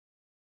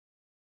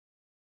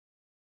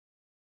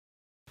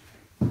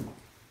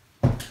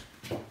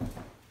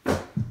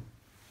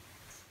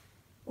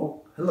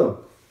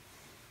hello.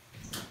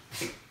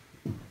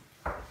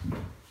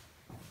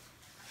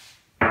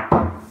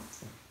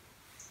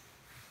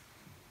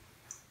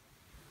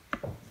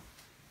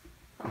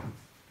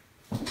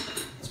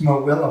 It's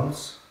Mo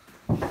Willems.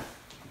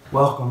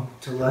 Welcome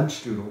to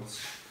Lunch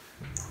Doodles.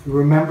 You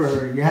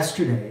remember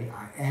yesterday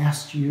I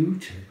asked you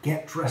to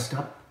get dressed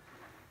up,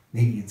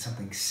 maybe in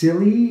something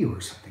silly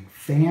or something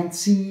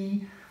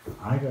fancy.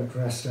 I got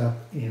dressed up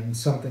in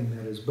something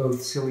that is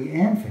both silly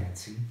and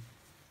fancy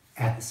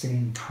at the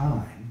same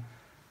time.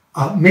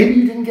 Maybe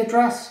you didn't get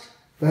dressed.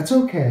 That's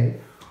okay.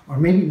 Or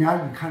maybe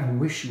now you kind of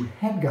wish you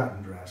had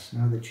gotten dressed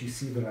now that you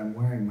see that I'm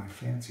wearing my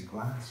fancy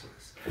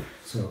glasses.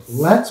 So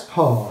let's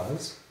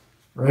pause.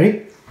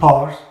 Ready?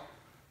 Pause.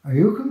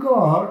 You can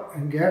go out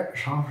and get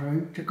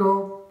something to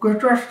go get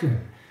dressed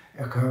in.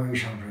 It could be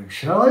something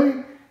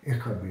silly. It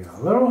could be a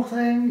little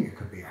thing. It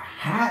could be a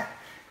hat.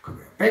 It could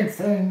be a big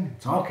thing.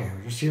 It's okay.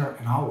 We're just here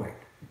and I'll wait.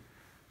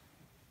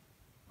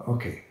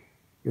 Okay.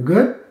 You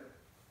good?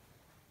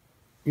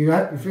 You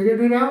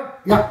figured it out?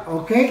 Yeah.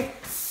 Okay.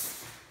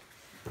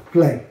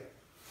 Play.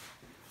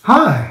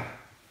 Hi.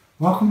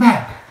 Welcome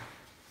back.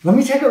 Let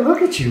me take a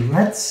look at you.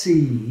 Let's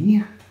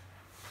see.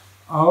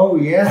 Oh,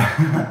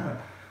 yeah.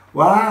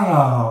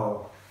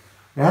 Wow.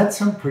 That's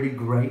some pretty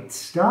great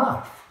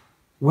stuff.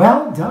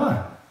 Well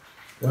done.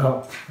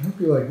 Well, I hope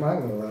you like my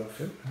little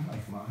outfit. I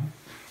like mine.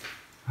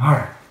 All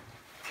right.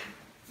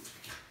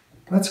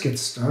 Let's get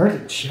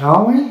started,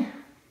 shall we?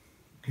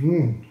 There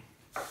we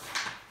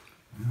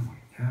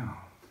go.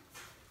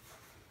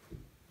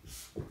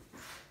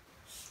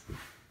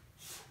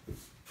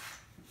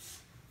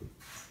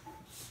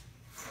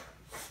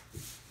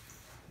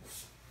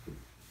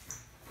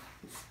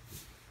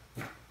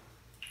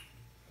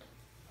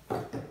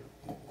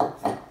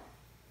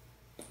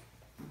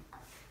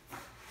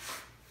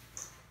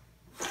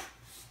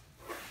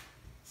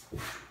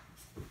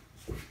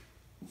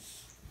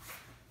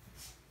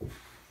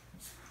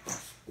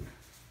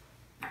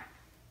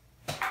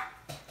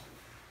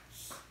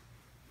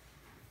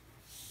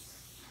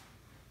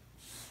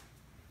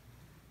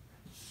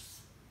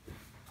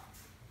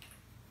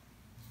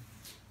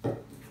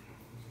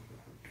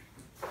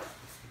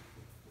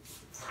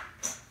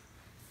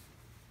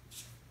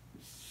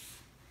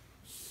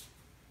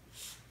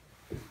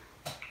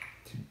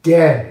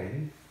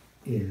 Today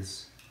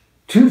is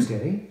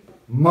Tuesday,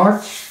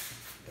 March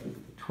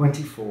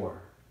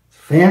 24. It's a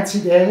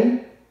fancy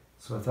day,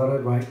 so I thought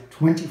I'd write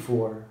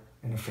 24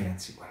 in a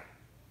fancy way.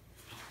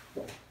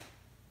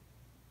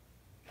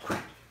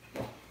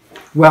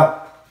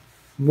 Well,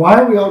 why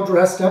are we all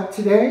dressed up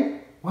today?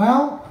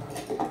 Well,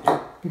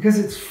 because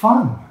it's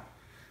fun.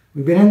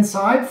 We've been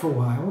inside for a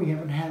while. We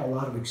haven't had a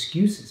lot of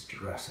excuses to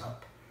dress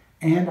up.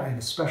 And I have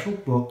a special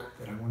book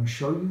that I want to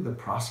show you the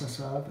process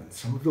of and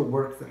some of the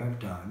work that I've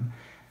done.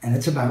 And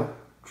it's about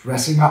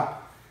dressing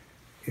up.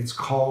 It's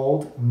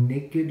called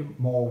Naked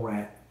Mole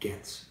Rat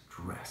Gets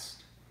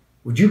Dressed.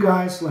 Would you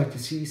guys like to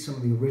see some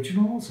of the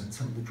originals and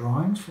some of the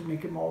drawings from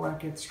Naked Mole Rat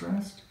Gets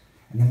Dressed?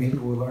 And then maybe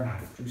we'll learn how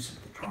to do some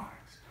of the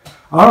drawings.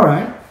 All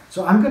right,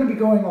 so I'm going to be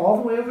going all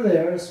the way over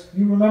there. As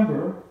you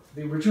remember,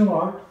 the original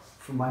art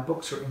from my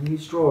books are in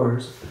these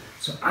drawers.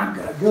 So I'm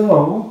going to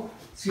go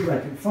see if I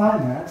can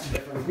find that. And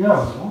if I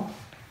go,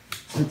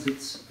 since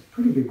it's a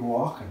pretty big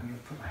walk, I'm going to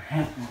put my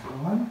hat back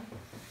on.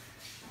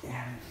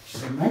 And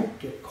it might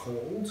get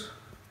cold.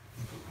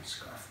 I'll put my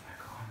scarf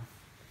back on.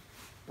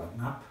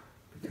 Button up,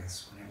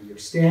 because whenever you're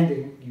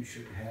standing, you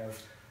should have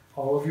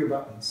all of your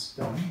buttons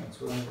done. That's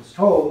what I was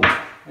told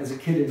as a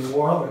kid in New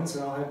Orleans,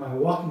 and I'll have my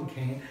walking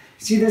cane.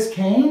 See this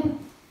cane?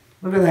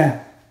 Look at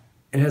that.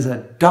 It has a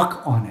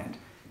duck on it.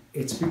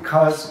 It's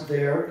because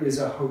there is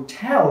a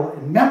hotel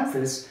in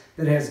Memphis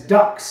that has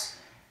ducks,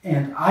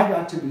 and I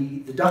got to be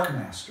the duck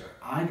master.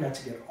 I got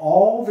to get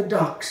all the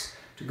ducks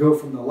to go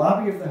from the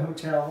lobby of the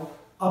hotel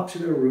up to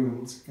their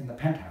rooms in the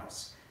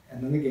penthouse.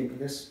 And then they gave me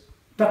this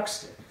duck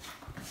stick.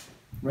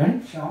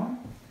 Ready, shall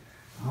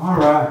we? All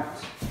right.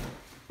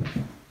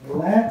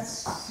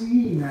 Let's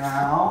see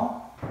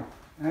now.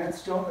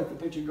 Let's don't let the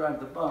pigeon drive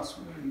the bus.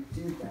 We already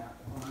did that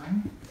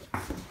one.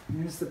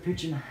 Here's the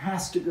pigeon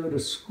has to go to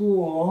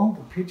school.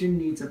 The pigeon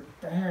needs a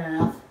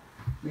bath.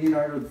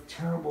 Leonardo the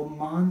terrible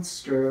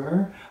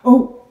monster.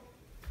 Oh!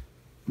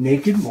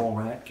 Naked Mole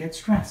Rat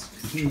Gets Dressed.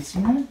 Can you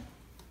see that?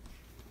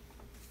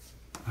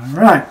 All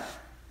right.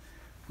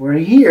 We're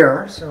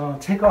here, so I'll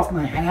take off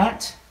my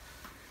hat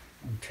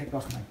and take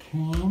off my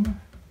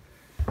cane.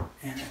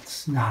 And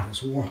it's not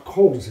as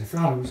cold as I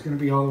thought it was going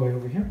to be all the way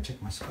over here.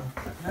 Take my scarf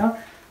back out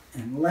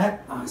and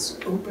let us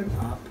open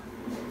up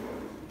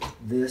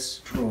this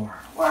drawer.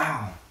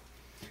 Wow.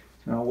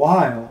 It's been a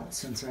while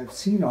since I've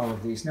seen all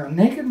of these. Now,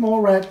 Naked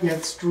Mole Rat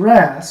Gets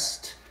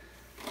Dressed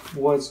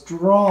was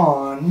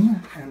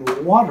drawn and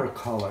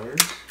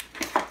watercolored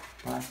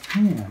by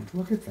hand.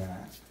 Look at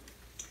that.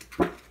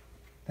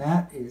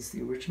 That is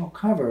the original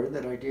cover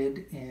that I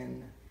did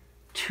in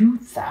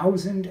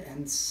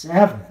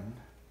 2007.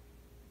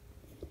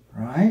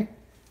 Right?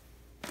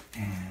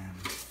 And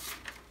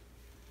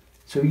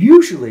so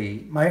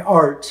usually my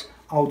art,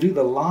 I'll do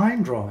the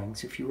line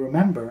drawings, if you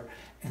remember,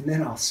 and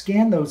then I'll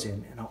scan those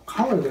in and I'll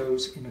color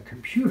those in a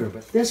computer.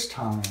 But this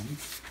time,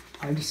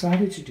 I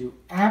decided to do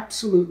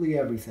absolutely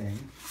everything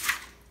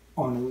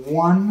on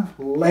one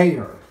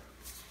layer.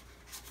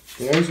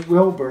 There's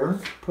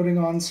Wilbur putting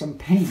on some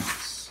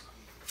pants.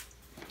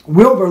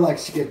 Wilbur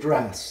likes to get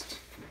dressed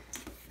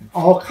in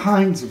all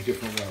kinds of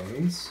different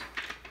ways,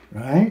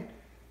 right?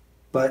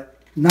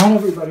 But not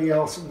everybody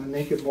else in the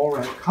Naked Mole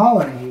Rat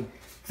colony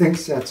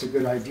thinks that's a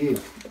good idea.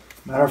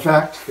 Matter of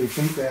fact, they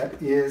think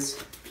that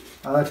is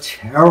a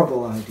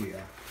terrible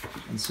idea.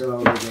 And so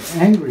they get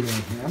angry at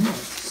him. Let's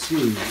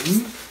see.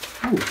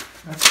 Ooh,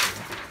 that's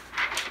good.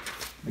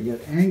 They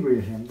get angry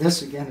at him.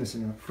 This, again, is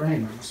in a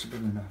frame. It must have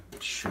been in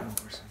a show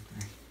or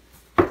something.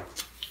 There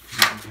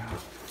we go.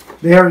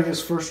 There he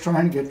is first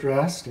trying to get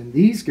dressed. And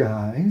these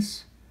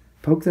guys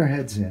poke their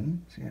heads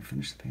in. See, I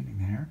finished the painting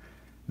there.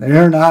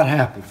 They're not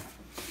happy.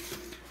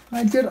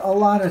 I did a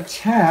lot of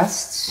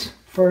tests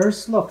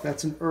first. Look,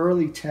 that's an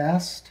early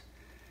test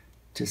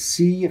to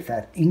see if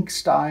that ink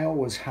style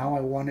was how I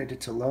wanted it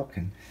to look.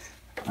 And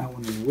I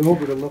wanted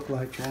Wilbur to look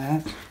like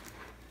that.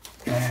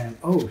 And,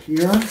 oh,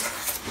 here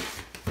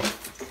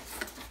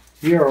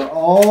are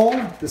all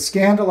the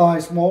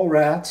scandalized mole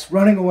rats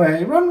running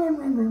away. Run, run,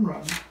 run, run,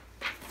 run.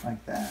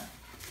 Like that.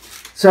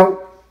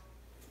 So,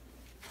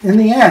 in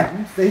the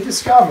end, they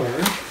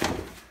discovered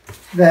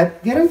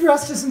that getting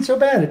dressed isn't so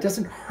bad. It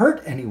doesn't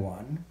hurt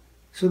anyone.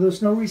 So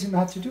there's no reason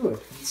not to do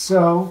it. And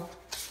so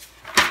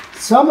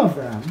some of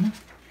them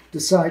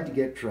decide to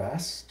get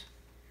dressed,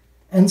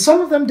 and some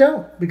of them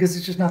don't, because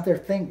it's just not their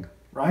thing,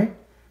 right?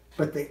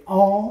 But they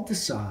all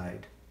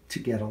decide to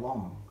get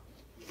along.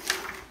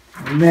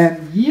 And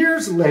then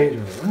years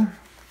later,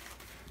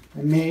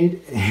 I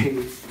made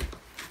a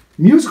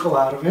musical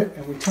out of it,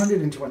 and we turned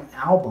it into an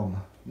album.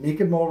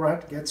 Naked Mole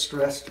Rat Gets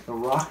Dressed, The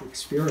Rock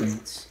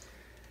Experience.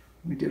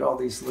 We did all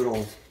these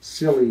little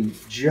silly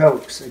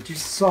jokes. I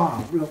just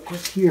saw real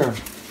quick here.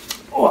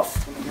 Oh,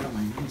 let me get on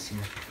my knees here.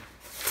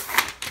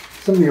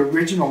 Some of the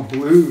original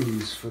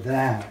blues for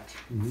that.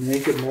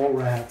 Naked Mole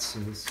Rats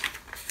as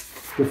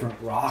different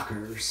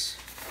rockers.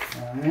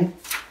 All right.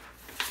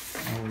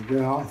 There we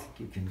go. I think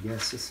you can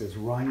guess. This says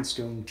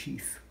rhinestone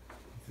teeth.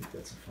 I think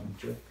that's a fun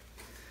joke.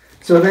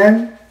 So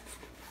then,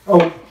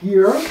 oh,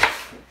 here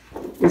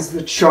is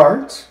the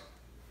chart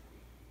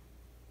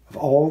of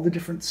all the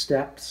different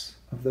steps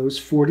of those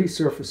 40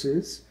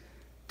 surfaces.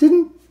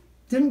 Didn't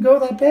go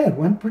that bad.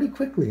 Went pretty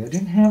quickly. I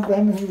didn't have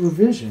that many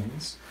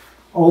revisions,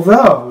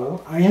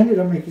 although I ended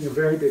up making a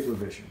very big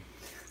revision.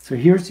 So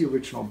here's the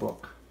original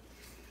book.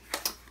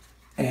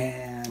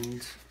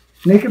 And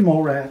Naked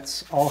Mole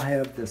Rats all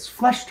have this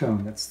flesh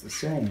tone that's the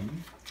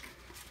same.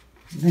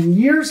 And then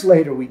years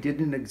later, we did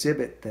an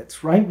exhibit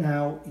that's right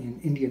now in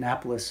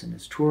Indianapolis and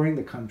is touring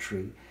the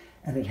country.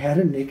 And it had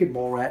a Naked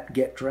Mole Rat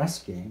Get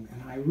Dressed game.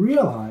 And I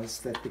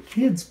realized that the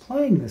kids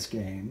playing this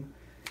game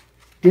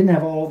didn't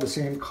have all the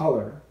same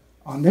color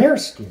on their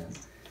skin.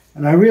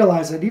 And I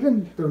realized that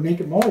even though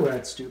Naked Mole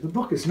Rats do, the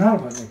book is not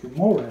about Naked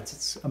Mole Rats.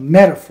 It's a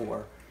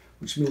metaphor,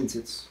 which means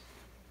it's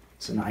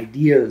an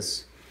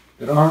ideas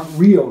that aren't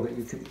real that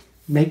you can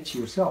make to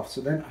yourself. So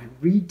then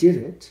I redid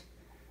it,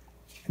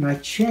 and I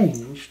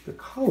changed the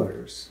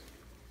colors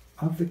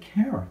of the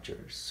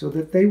characters so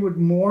that they would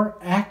more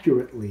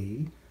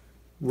accurately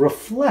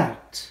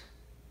reflect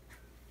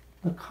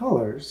the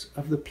colors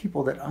of the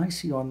people that I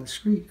see on the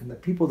street and the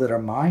people that are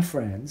my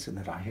friends and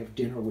that I have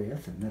dinner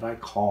with and that I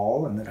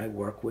call and that I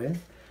work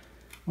with.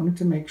 I wanted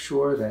to make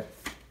sure that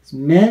as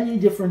many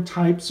different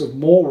types of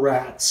mole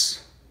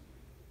rats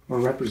were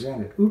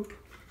represented. Oop,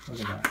 look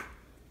at that.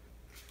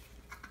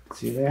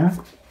 See there?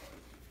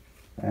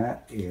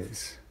 That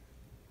is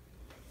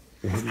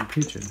the hidden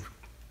pigeon.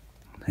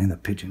 And the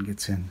pigeon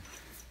gets in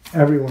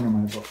every one of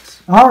my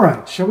books. All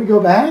right, shall we go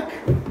back?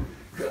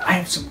 I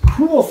have some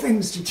cool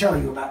things to tell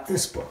you about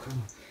this book.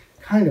 I'm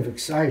kind of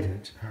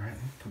excited. All right, let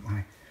me put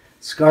my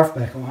scarf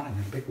back on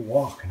and a big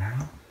walk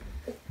now.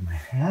 And my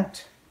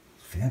hat,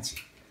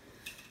 fancy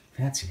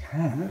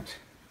hat.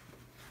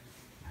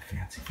 My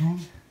fancy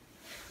thing.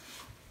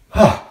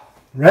 Oh,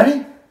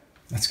 ready?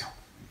 Let's go.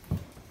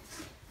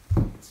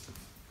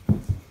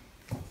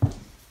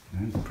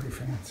 That's pretty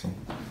fancy.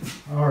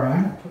 All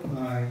right, I'll put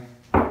my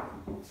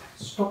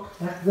stock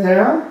back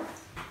there.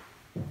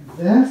 Like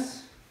this.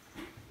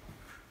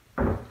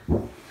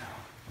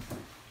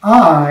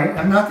 I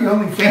am not the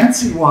only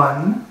fancy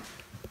one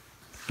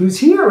who's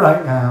here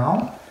right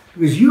now,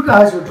 because you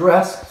guys are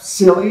dressed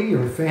silly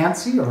or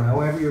fancy or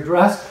however you're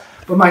dressed,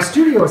 but my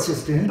studio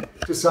assistant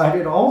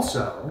decided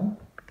also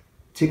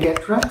to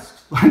get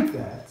dressed like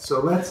that.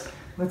 So let's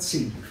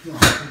see.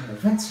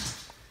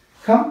 Vince,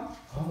 come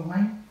all the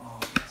way. Oh,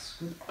 yes,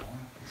 good boy.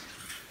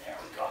 There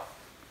we go.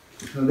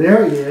 So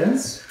there he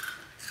is.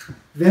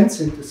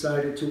 Vincent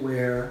decided to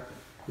wear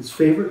his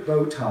favorite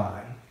bow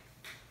tie,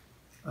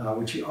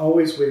 which he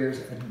always wears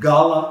at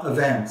gala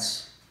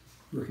events.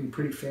 Looking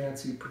pretty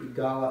fancy, pretty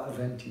gala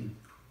eventy,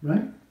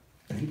 right?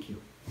 Thank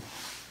you.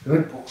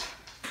 Good boy.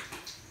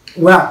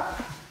 Well,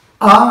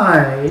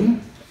 I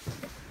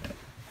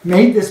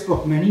made this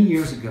book many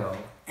years ago,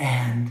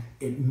 and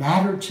it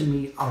mattered to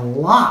me a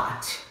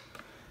lot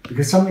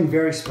because something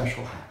very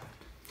special happened.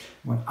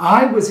 When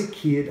I was a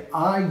kid,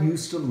 I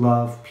used to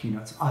love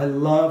Peanuts. I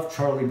loved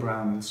Charlie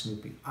Brown and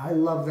Snoopy. I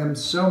loved them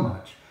so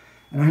much.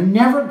 And I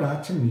never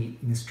got to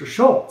meet Mr.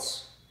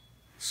 Schultz.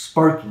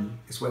 Sparky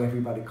is what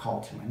everybody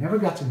called him. I never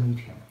got to meet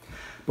him.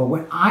 But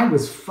when I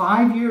was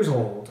 5 years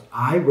old,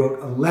 I wrote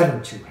a letter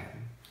to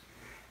him.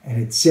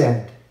 And it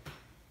said,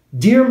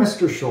 "Dear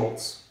Mr.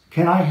 Schultz,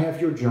 can I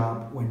have your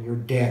job when you're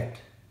dead?"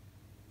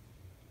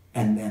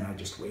 And then I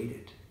just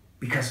waited.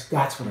 Because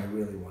that's what I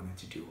really wanted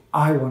to do.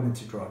 I wanted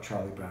to draw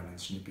Charlie Brown and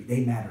Snoopy.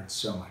 They mattered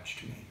so much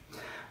to me.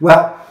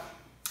 Well,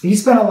 he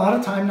spent a lot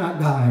of time not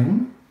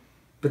dying,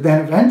 but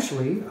then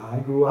eventually I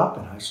grew up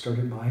and I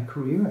started my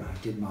career and I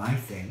did my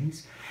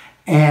things.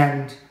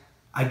 And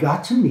I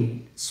got to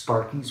meet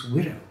Sparky's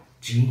widow,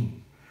 Jean.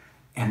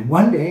 And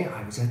one day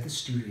I was at the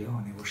studio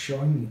and they were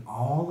showing me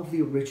all of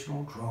the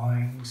original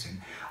drawings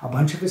and a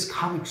bunch of his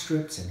comic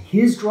strips and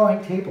his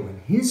drawing table in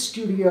his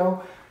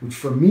studio, which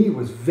for me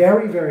was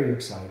very, very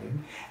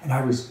exciting. And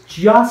I was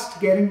just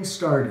getting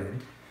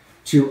started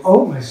to,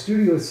 oh, my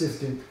studio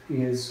assistant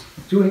is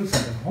doing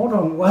something. Hold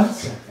on one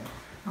second.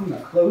 I'm going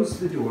to close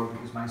the door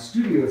because my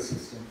studio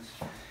assistant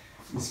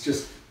is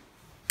just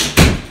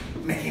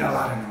making a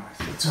lot of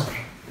noise. It's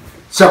okay.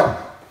 So,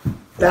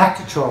 back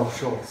to Charles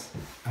Schultz.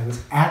 I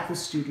was at the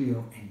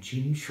studio and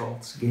Gene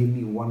Schultz gave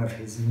me one of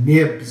his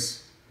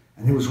nibs.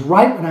 And it was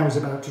right when I was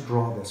about to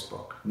draw this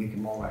book,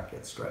 Making Morat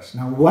Get Stressed.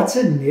 Now, what's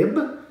a nib,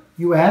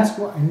 you ask?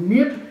 Well, a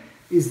nib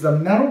is the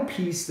metal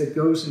piece that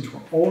goes into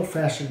an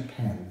old-fashioned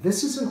pen.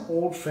 This is an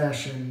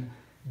old-fashioned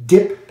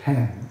dip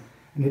pen,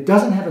 and it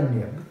doesn't have a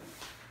nib.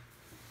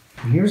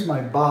 And here's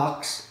my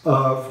box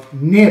of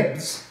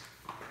nibs.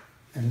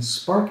 And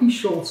Sparky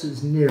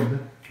Schultz's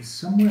nib is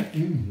somewhere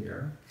in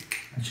here.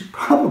 I should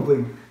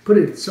probably put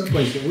it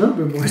someplace a little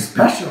bit more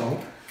special.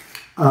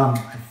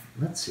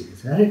 Let's see,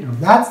 is that it? No,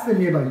 that's the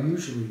nib I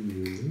usually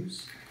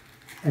use.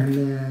 And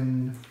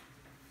then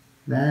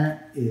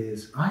that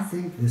is, I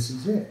think this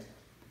is it.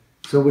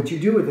 So what you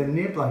do with a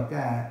nib like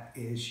that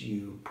is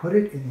you put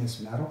it in this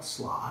metal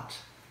slot,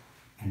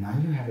 and now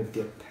you have a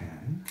dip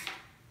pen.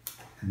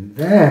 And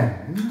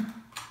then,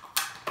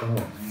 oh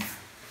man,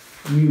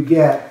 you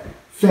get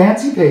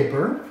fancy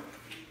paper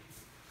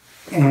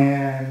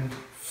and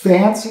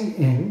fancy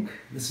ink.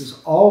 This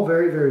is all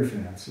very, very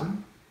fancy.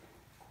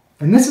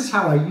 And this is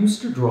how I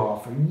used to draw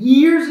for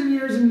years and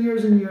years and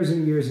years and years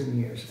and years and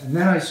years. And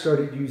then I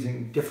started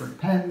using different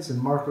pens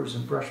and markers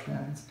and brush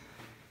pens.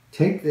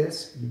 Take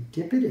this, you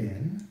dip it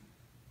in.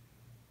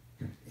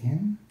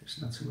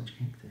 There's not so much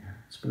ink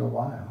there. It's been a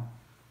while.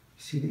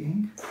 You see the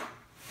ink?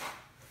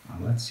 Oh,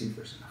 let's see if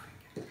there's enough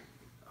ink.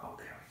 Oh,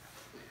 there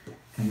we go.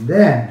 And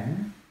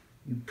then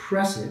you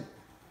press it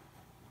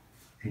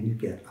and you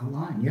get a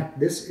line. Yep,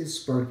 this is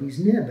Sparky's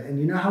nib. And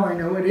you know how I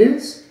know it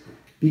is?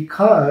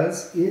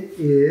 Because it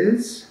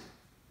is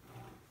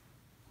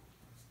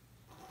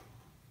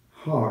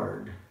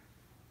hard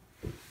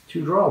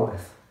to draw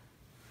with.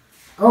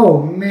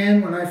 Oh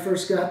man, when I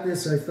first got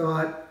this, I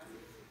thought,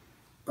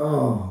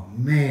 oh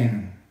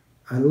man,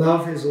 I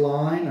love his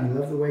line. I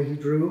love the way he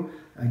drew.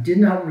 I did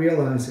not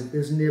realize that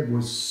this nib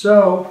was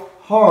so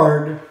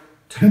hard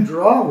to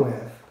draw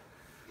with.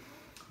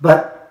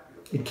 But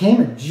it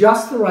came at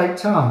just the right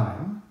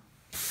time.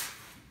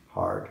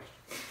 Hard.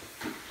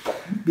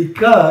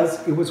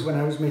 Because it was when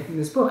I was making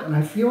this book. And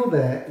I feel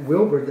that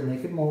Wilbur, the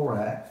Naked Mole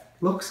Rat,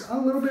 looks a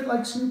little bit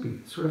like Snoopy.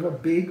 Sort of a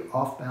big,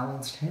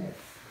 off-balanced head.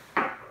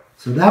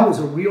 So that was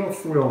a real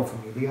thrill for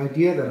me. The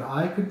idea that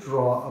I could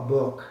draw a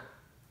book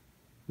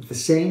with the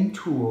same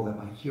tool that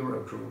my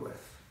hero drew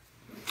with.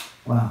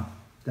 Wow,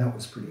 that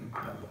was pretty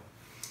incredible.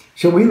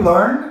 Shall we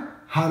learn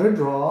how to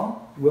draw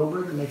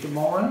Wilbur, the Naked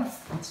Mole Rat?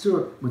 Let's do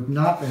it with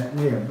not that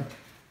nib.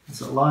 Because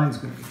the line's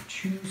going to be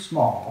too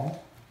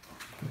small.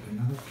 Put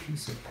another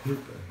piece of paper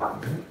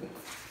here.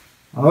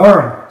 All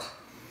right.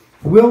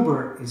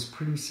 Wilbur is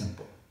pretty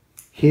simple.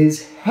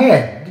 His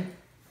head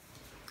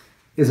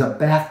is a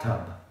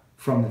bathtub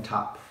from the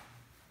top.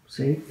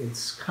 See,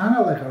 it's kind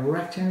of like a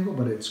rectangle,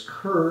 but it's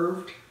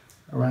curved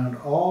around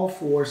all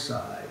four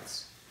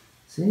sides.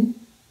 See?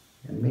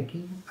 And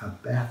making a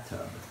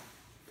bathtub.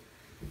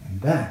 And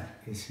that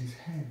is his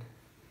head.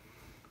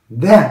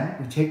 Then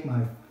we take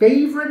my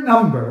favorite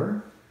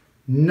number,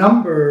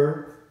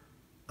 number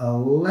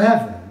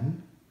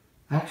 11,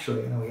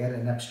 actually, we add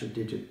an extra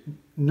digit,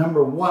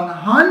 number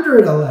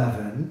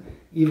 111,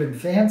 even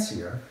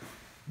fancier.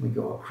 We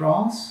go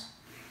across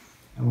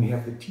and we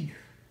have the teeth.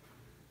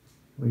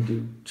 We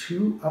do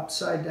two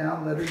upside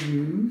down letter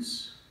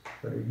U's,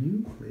 letter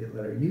U,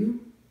 letter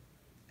U,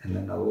 and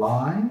then a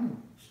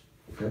line.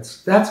 That's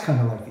kind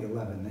of like the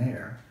 11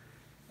 there.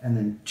 And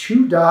then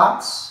two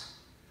dots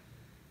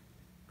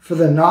for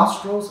the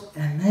nostrils,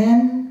 and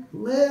then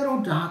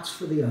little dots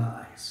for the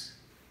eyes.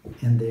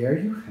 And there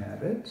you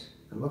have it.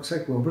 It looks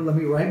like Wilbur. Let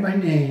me write my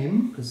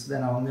name, because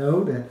then I'll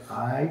know that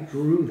I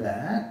drew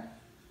that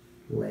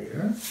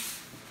later.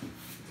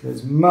 It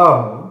says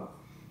Mo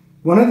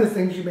One of the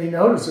things you may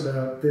notice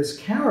about this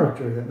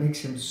character that makes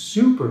him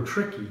super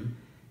tricky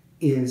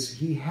is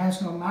he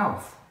has no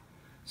mouth.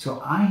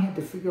 So I had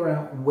to figure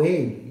out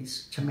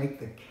ways to make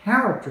the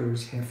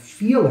characters have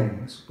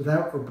feelings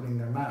without opening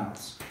their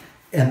mouths.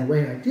 And the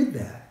way I did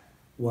that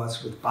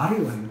was with body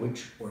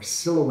language or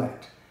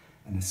silhouette.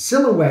 And a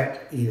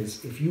silhouette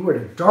is if you were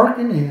to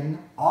darken in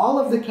all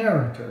of the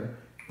character,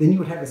 then you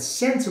would have a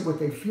sense of what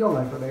they feel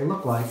like or they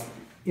look like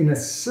in a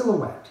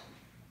silhouette.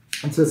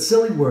 It's a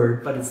silly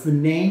word, but it's the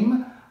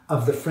name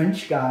of the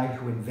French guy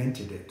who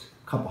invented it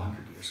a couple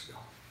hundred years ago.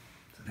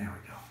 So there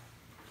we go.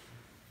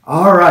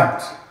 All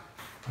right.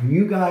 Are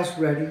you guys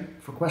ready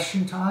for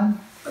question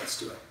time? Let's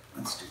do it.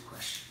 Let's do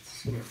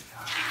questions. Here we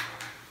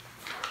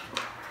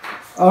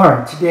go. All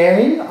right.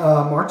 Today,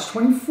 March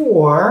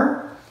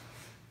 24,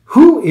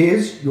 who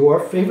is your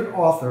favorite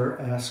author,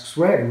 asks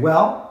Ray.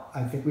 Well,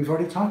 I think we've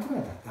already talked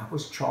about that. That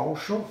was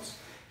Charles Schulz.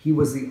 He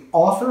was the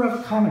author of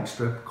a comic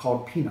strip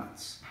called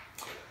Peanuts.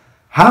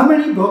 How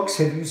many books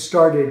have you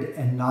started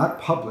and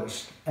not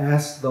published?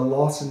 Asked the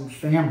Lawson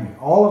family.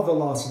 All of the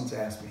Lawsons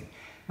asked me.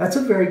 That's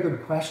a very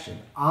good question.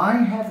 I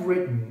have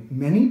written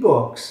many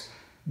books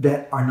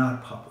that are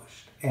not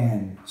published,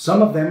 and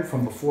some of them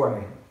from before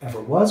I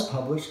ever was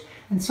published,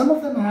 and some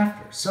of them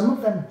after. Some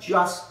of them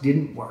just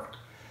didn't work.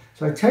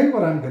 So I tell you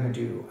what I'm going to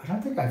do. I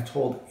don't think I've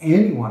told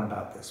anyone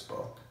about this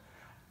book.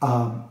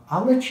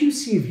 I'll let you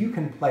see if you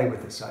can play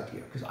with this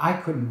idea, because I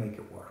couldn't make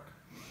it work.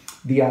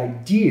 The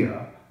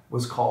idea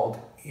was called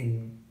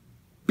In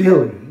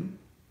Billy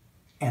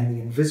and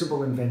the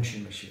Invisible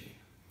Invention Machine.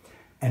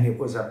 And it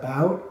was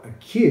about a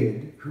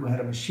kid who had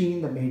a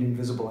machine that made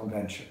invisible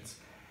inventions.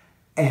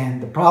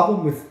 And the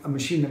problem with a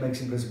machine that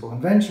makes invisible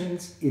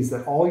inventions is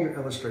that all your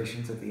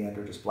illustrations at the end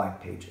are just blank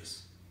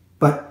pages.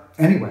 But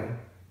anyway,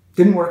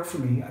 didn't work for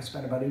me. I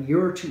spent about a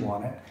year or two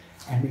on it,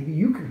 and maybe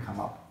you can come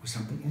up with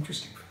something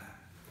interesting for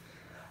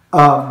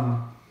that.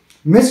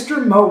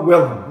 Mr. Mo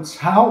Willems,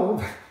 how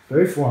old?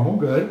 Very formal,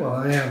 good. Well,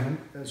 I am,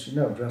 as you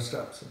know, dressed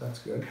up, so that's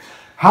good.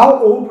 How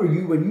old were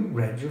you when you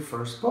read your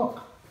first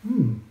book?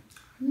 I'm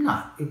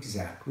not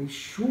exactly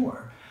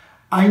sure.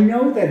 I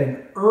know that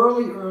an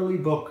early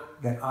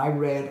book that I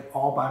read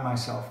all by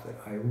myself that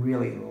I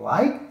really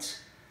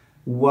liked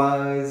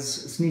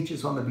was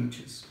Sneetches on the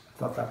Beaches. I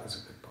thought that was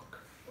a good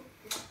book.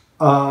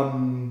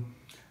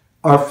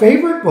 Our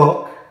favorite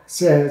book,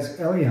 says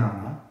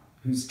Eliana,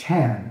 who's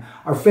 10,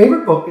 our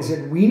favorite book is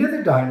Edwina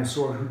the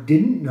Dinosaur Who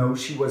Didn't Know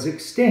She Was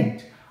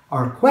Extinct.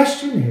 Our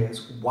question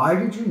is, why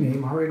did you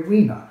name her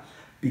Edwina?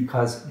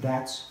 Because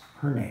that's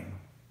her name.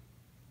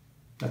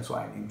 That's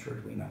why I named her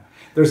Edwina.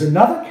 There's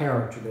another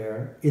character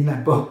there in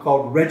that book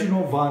called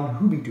Reginald von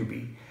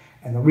Hoobie-Doobie.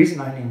 And the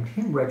reason I named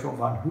him Reginald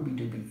von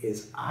Hoobie-Doobie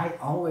is I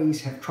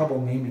always have trouble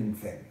naming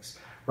things,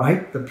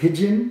 right? The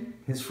pigeon,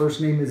 his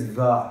first name is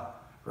the,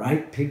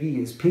 right?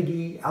 Piggy is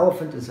Piggy,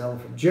 elephant is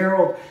Elephant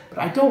Gerald. But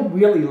I don't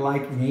really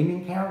like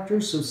naming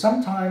characters, so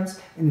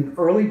sometimes in an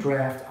early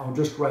draft, I'll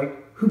just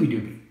write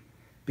Hoobie-Doobie,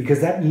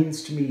 because that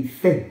means to me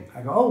thing.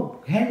 I go,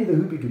 oh, hand me the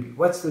Hoobie-Doobie.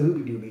 What's the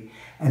Hoobie-Doobie?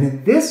 And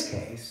in this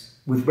case,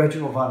 with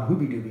Reginald von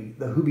Hoobie-Doobie,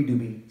 the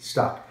Hoobie-Doobie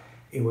stuck.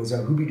 It was a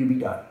Hoobie-Doobie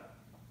done.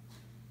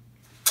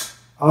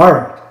 All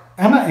right,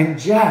 Emma and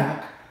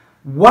Jack,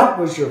 what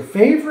was your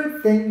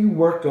favorite thing you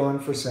worked on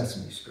for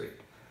Sesame Street?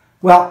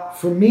 Well,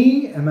 for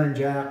me, Emma and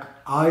Jack,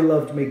 I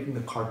loved making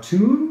the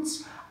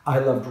cartoons. I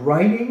loved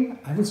writing.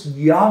 I was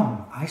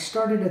young. I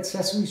started at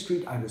Sesame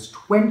Street. I was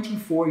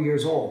 24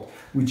 years old,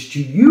 which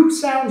to you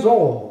sounds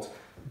old,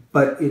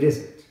 but it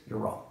isn't. You're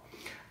wrong.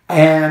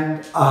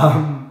 And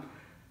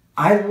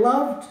I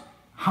loved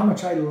how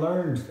much I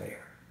learned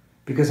there,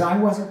 because I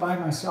wasn't by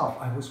myself.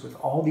 I was with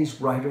all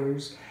these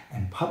writers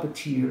and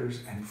puppeteers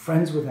and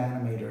friends with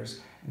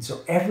animators. And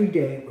so every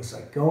day it was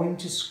like going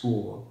to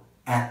school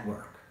at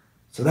work.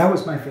 So that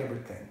was my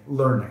favorite thing,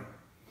 learning.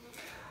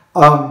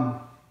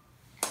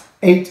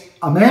 8,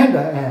 Amanda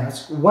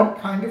asked, what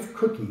kind of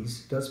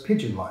cookies does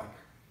Pigeon like?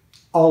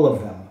 All of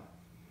them.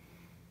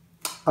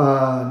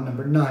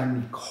 Number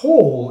 9,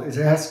 Nicole is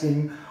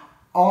asking,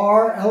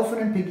 are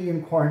Elephant and Piggy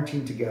in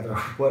quarantine together?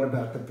 What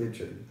about the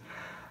pigeon?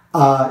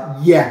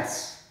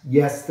 Yes.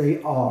 Yes,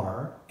 they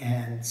are.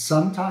 And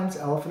sometimes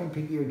Elephant and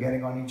Piggy are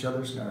getting on each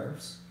other's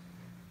nerves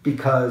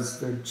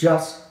because they're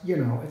just, you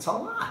know, it's a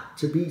lot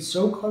to be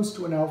so close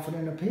to an elephant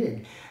and a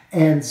pig.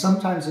 And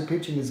sometimes a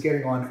pigeon is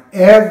getting on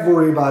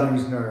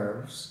everybody's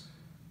nerves,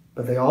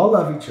 but they all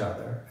love each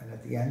other. And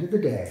at the end of the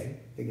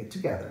day, they get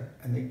together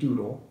and they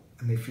doodle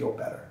and they feel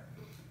better.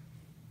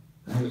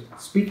 And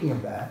speaking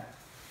of that,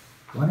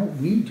 why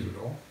don't we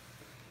doodle?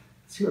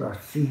 Let's see what our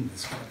theme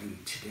is going to be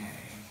today.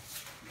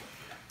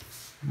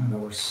 I know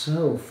we're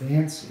so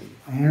fancy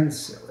and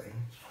silly.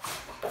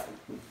 Here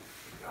we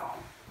go.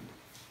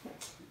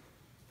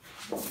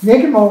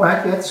 Nick and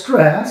Moat gets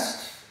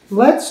dressed.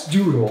 Let's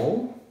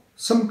doodle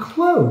some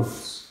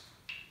clothes.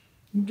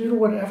 You doodle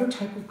whatever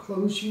type of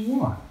clothes you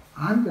want.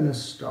 I'm going to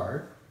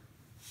start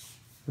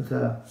with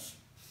a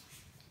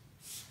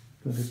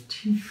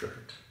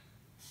t-shirt.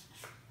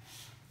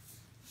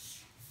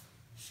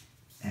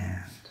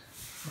 And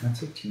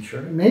That's a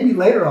t-shirt. And maybe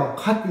later I'll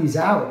cut these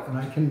out and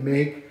I can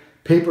make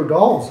paper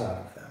dolls out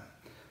of them.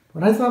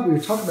 What I thought we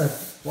would talk about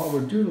while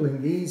we're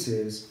doodling these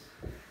is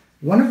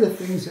one of the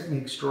things that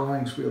makes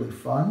drawings really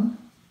fun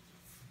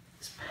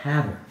is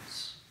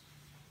patterns.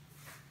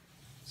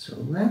 So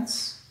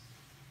let's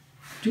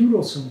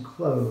doodle some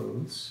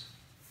clothes,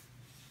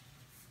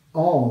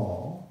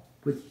 all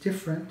with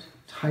different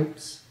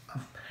types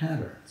of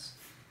patterns.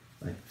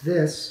 Like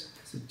this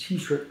is a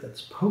t-shirt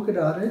that's polka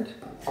dotted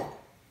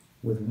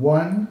with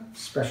one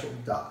special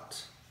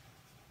dot.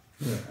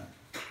 Look at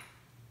that.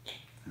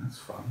 That's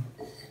fun.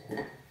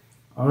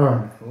 All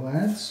right,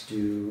 let's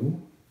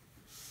do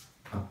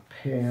a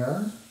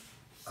pair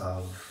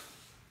of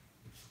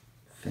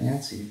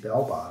fancy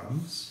bell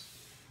bottoms,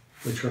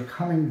 which are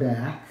coming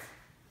back.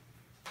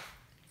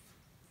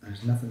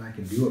 There's nothing I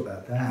can do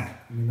about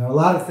that. I mean, there are a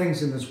lot of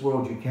things in this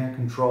world you can't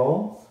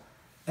control,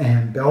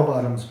 and bell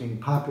bottoms being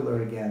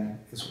popular again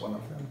is one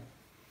of them.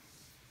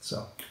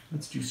 So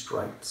let's do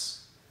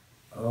stripes.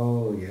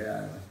 Oh yeah,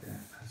 I like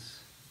that. That's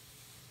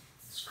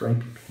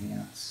stripy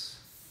pants.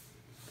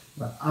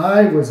 When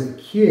I was a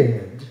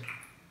kid,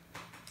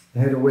 I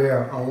had to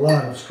wear a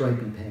lot of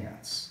stripy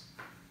pants.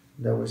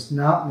 There was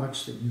not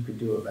much that you could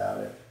do about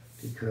it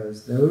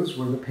because those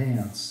were the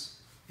pants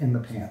in the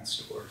pants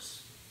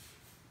stores.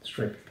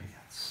 Stripy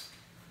pants.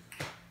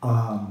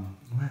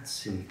 Let's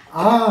see.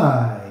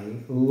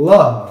 I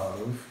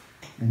love,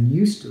 and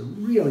used to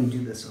really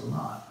do this a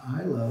lot,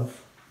 I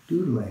love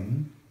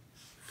doodling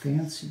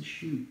fancy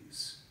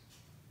shoes.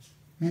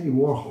 Andy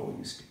Warhol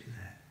used to do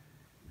that.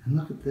 And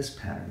look at this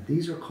pattern.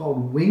 These are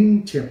called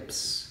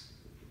wingtips.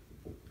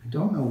 I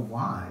don't know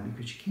why,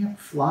 because you can't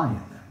fly in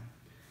them.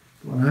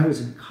 But when I was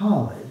in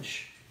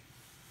college,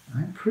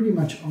 I pretty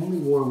much only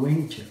wore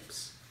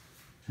wingtips.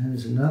 That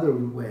is another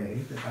way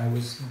that I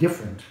was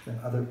different than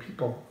other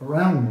people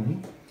around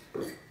me.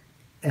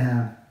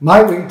 And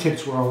my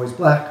wingtips were always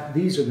black.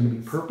 These are going to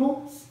be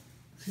purple.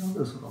 See all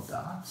those little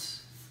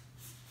dots?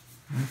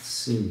 Let's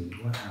see,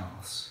 what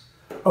else?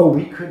 Oh,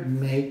 we could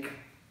make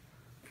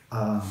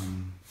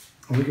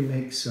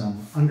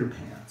some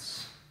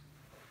underpants.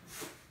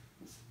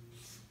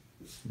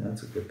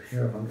 That's a good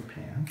pair of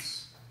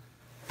underpants.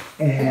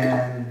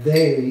 And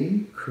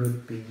they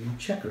could be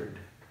checkered,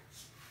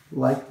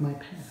 like my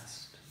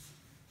past.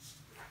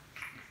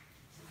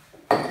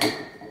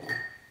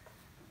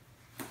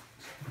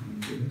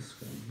 Do this.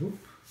 Boop,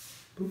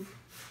 boop,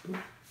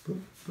 boop,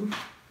 boop, boop.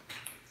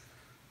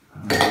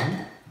 All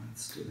right,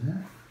 let's do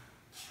that.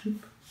 Doop,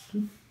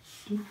 doop,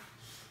 doop.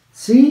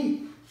 See,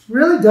 it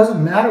really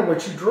doesn't matter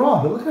what you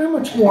draw, but look how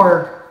much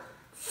more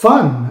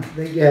fun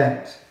they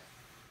get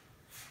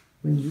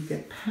when you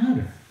get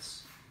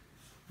patterns.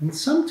 And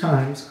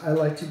sometimes I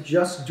like to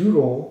just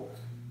doodle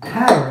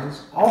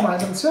patterns all by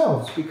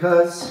themselves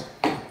because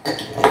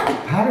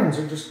patterns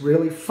are just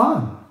really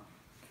fun.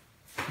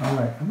 All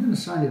right, I'm going to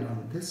sign it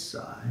on this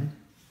side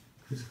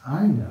because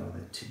I know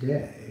that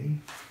today,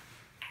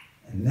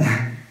 and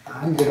then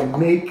I'm going to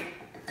make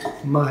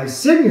my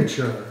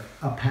signature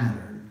a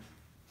pattern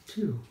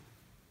too.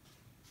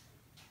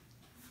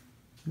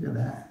 Look at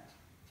that.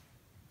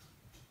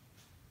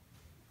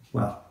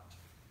 Well,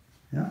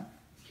 yeah,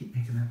 keep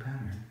making that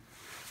pattern.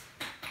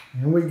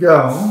 Here we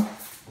go.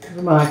 These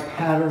are my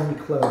pattern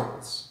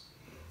clothes.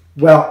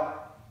 Well,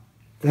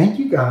 thank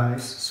you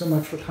guys so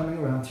much for coming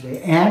around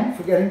today and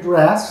for getting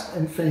dressed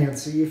and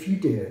fancy if you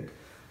did.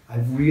 I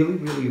really,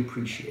 really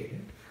appreciate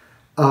it.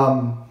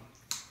 I'm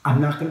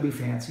not going to be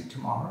fancy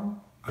tomorrow.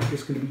 I'm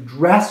just going to be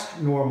dressed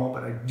normal,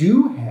 but I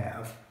do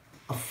have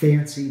a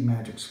fancy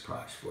magic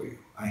surprise for you,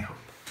 I hope.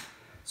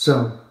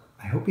 So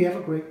I hope you have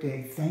a great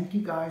day. Thank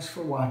you guys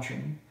for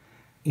watching.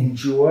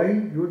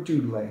 Enjoy your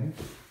doodling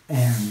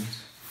and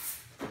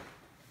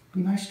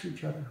be nice to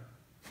each other.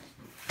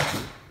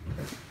 I'm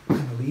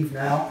going to leave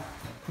now.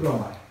 Put on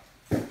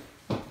my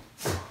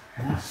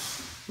hat.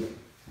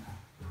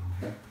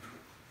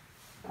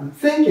 I'm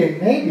thinking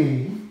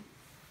maybe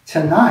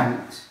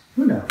tonight,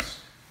 who knows,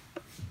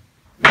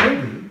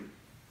 maybe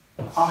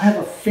I'll have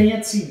a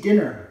fancy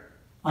dinner.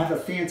 I have a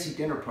fancy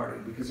dinner party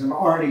because I'm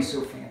already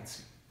so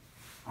fancy.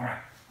 All right,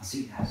 I'll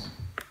see you guys.